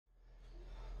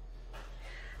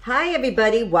Hi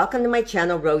everybody, welcome to my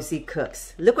channel, Rosie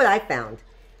Cooks. Look what I found.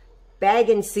 Bag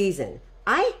and season.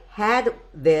 I had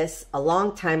this a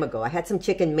long time ago. I had some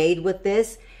chicken made with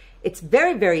this. It's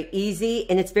very, very easy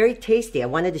and it's very tasty. I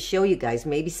wanted to show you guys.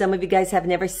 Maybe some of you guys have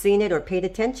never seen it or paid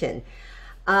attention.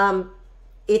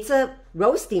 It's a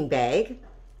roasting bag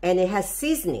and it has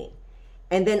seasoning.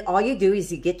 And then all you do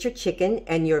is you get your chicken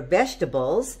and your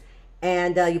vegetables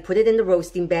and you put it in the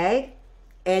roasting bag.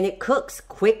 And it cooks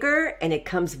quicker and it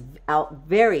comes out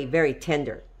very, very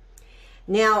tender.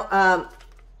 Now,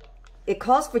 it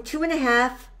calls for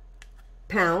 2.5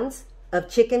 pounds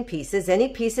of chicken pieces, any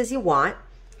pieces you want.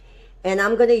 And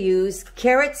I'm gonna use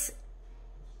carrots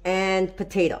and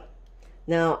potato.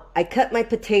 Now, I cut my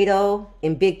potato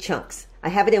in big chunks. I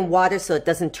have it in water so it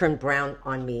doesn't turn brown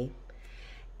on me.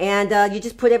 And you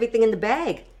just put everything in the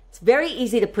bag. It's very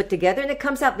easy to put together and it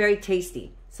comes out very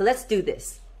tasty. So let's do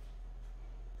this.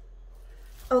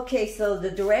 Okay, so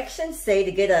the directions say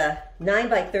to get a 9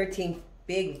 by 13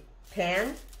 big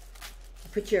pan.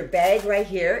 Put your bag right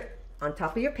here on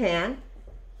top of your pan.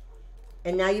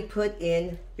 And now you put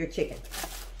in your chicken.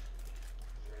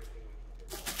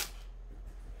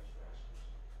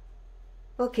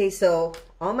 Okay, so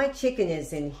all my chicken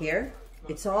is in here.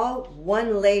 It's all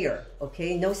one layer,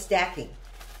 okay? No stacking.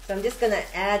 So I'm just gonna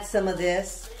add some of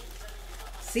this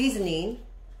seasoning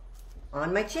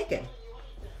on my chicken.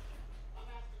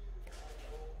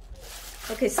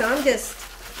 Okay, so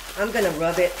I'm gonna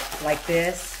rub it like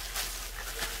this.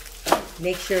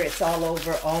 Make sure it's all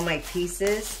over all my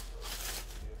pieces.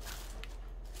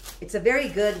 It's a very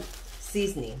good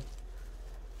seasoning.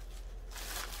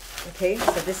 Okay,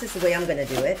 so this is the way I'm gonna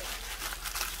do it.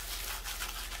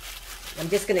 I'm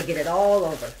just gonna get it all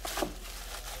over.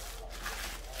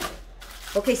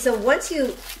 Okay, so once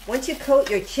you coat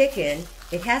your chicken,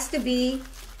 it has to be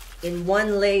in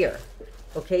one layer.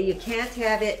 Okay, you can't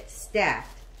have it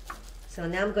stacked. So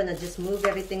now I'm gonna just move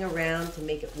everything around to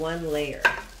make it one layer.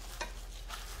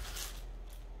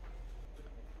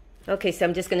 Okay, so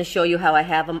I'm just gonna show you how I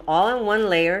have them all in one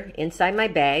layer inside my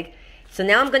bag. So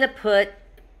now I'm gonna put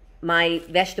my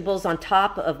vegetables on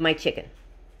top of my chicken.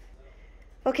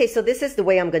 Okay, so this is the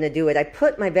way I'm gonna do it. I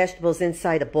put my vegetables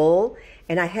inside a bowl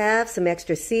and I have some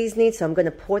extra seasoning, so I'm gonna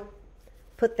put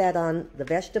that on the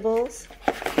vegetables.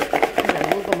 I'm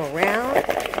gonna move them around.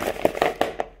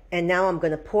 And now I'm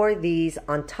gonna pour these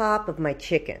on top of my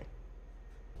chicken.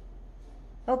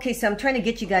 Okay, so I'm trying to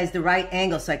get you guys the right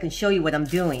angle so I can show you what I'm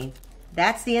doing.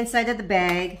 That's the inside of the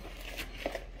bag.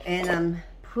 And I'm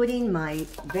putting my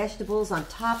vegetables on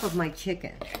top of my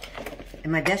chicken.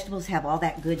 And my vegetables have all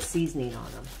that good seasoning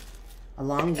on them,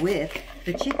 along with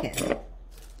the chicken.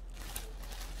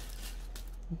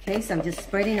 Okay, so I'm just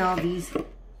spreading all these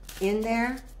in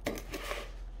there.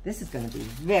 This is gonna be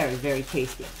very, very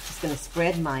tasty. I'm just gonna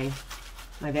spread my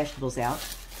vegetables out.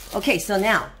 Okay, so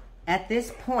now, at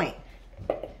this point,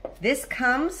 this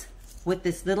comes with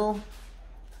this a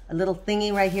little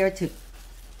thingy right here to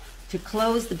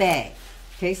close the bag.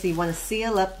 Okay, so you wanna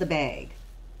seal up the bag.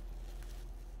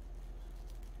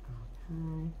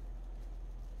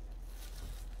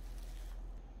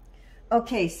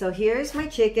 Okay, so here's my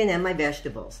chicken and my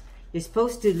vegetables. You're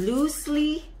supposed to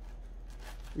loosely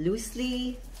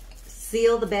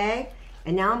seal the bag,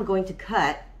 and now I'm going to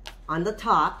cut on the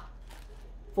top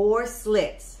 4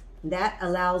 slits. That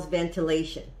allows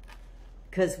ventilation,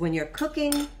 because when you're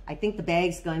cooking, I think the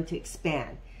bag's going to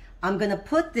expand. I'm gonna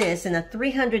put this in a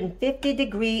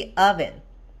 350-degree oven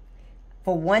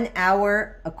for 1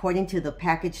 hour according to the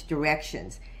package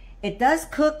directions. It does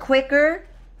cook quicker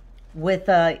with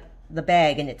the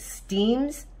bag, and it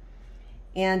steams.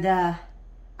 And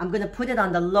I'm gonna put it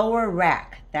on the lower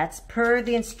rack. That's per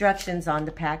the instructions on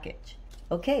the package.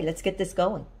 Okay, let's get this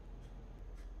going.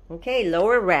 Okay,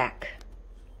 lower rack.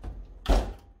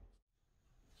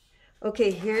 Okay,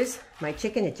 here's my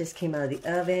chicken. It just came out of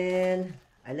the oven.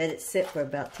 I let it sit for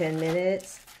about 10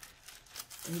 minutes.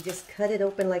 And you just cut it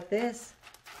open like this.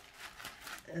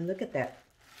 And look at that.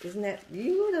 Isn't that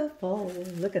beautiful?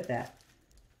 Look at that.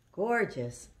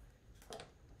 Gorgeous.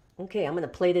 Okay, I'm gonna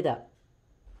plate it up.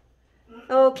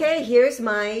 Okay, here's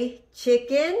my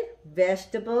chicken,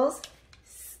 vegetables,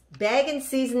 bag and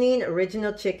seasoning,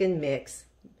 original chicken mix.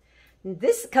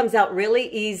 This comes out really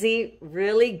easy,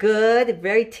 really good,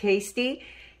 very tasty.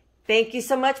 Thank you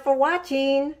so much for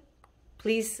watching.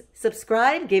 Please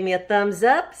subscribe, give me a thumbs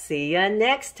up. See ya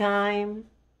next time.